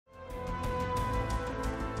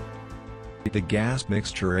The gas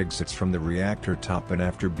mixture exits from the reactor top, and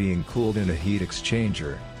after being cooled in a heat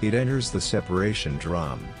exchanger, it enters the separation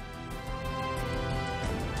drum.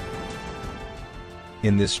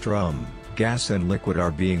 In this drum, gas and liquid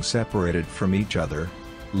are being separated from each other.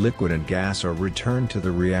 Liquid and gas are returned to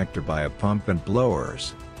the reactor by a pump and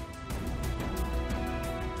blowers.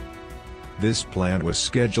 This plant was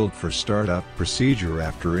scheduled for startup procedure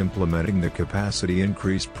after implementing the capacity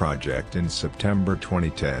increase project in September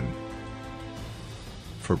 2010.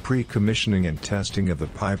 For pre-commissioning and testing of the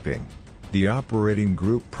piping, the operating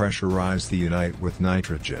group pressurized the unit with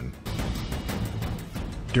nitrogen.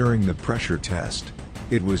 During the pressure test,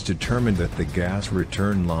 it was determined that the gas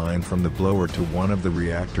return line from the blower to one of the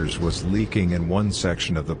reactors was leaking and one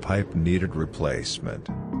section of the pipe needed replacement.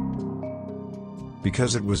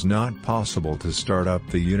 Because it was not possible to start up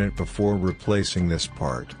the unit before replacing this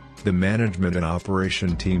part, the management and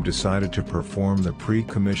operation team decided to perform the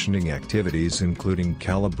pre-commissioning activities, including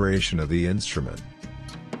calibration of the instrument.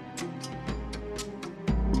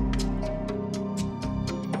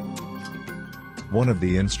 One of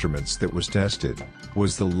the instruments that was tested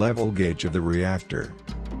was the level gauge of the reactor.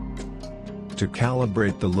 To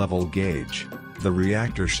calibrate the level gauge, the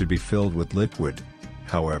reactor should be filled with liquid.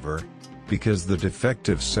 However, because the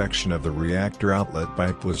defective section of the reactor outlet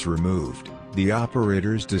pipe was removed, the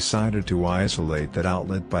operators decided to isolate that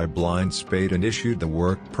outlet by blind spade and issued the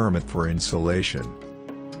work permit for installation.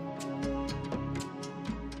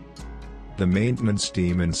 The maintenance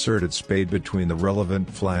team inserted spade between the relevant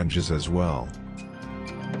flanges as well.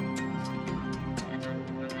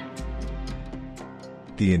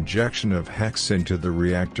 The injection of hexane into the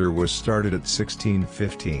reactor was started at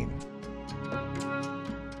 16:15.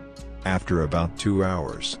 After about 2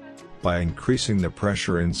 hours, by increasing the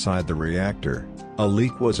pressure inside the reactor, a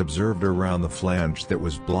leak was observed around the flange that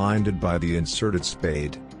was blinded by the inserted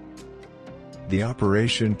spade. The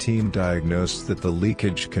operation team diagnosed that the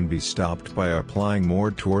leakage can be stopped by applying more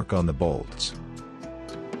torque on the bolts.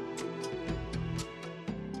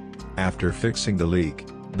 After fixing the leak,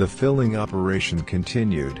 the filling operation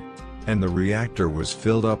continued, and the reactor was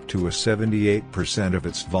filled up to a 78% of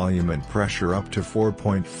its volume and pressure up to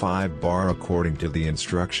 4.5 bar according to the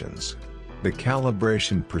instructions. The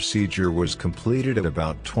calibration procedure was completed at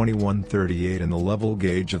about 21:38 and the level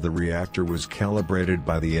gauge of the reactor was calibrated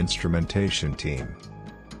by the instrumentation team.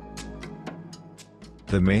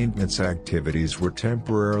 The maintenance activities were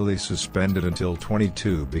temporarily suspended until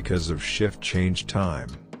 22 because of shift change time.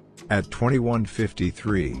 At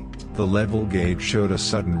 21:53, the level gauge showed a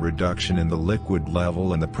sudden reduction in the liquid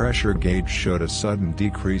level and the pressure gauge showed a sudden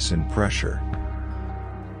decrease in pressure.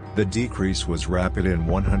 The decrease was rapid in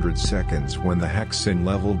 100 seconds when the hexane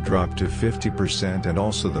level dropped to 50% and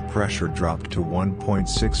also the pressure dropped to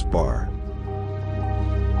 1.6 bar.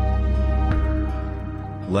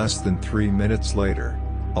 Less than 3 minutes later,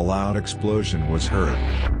 a loud explosion was heard.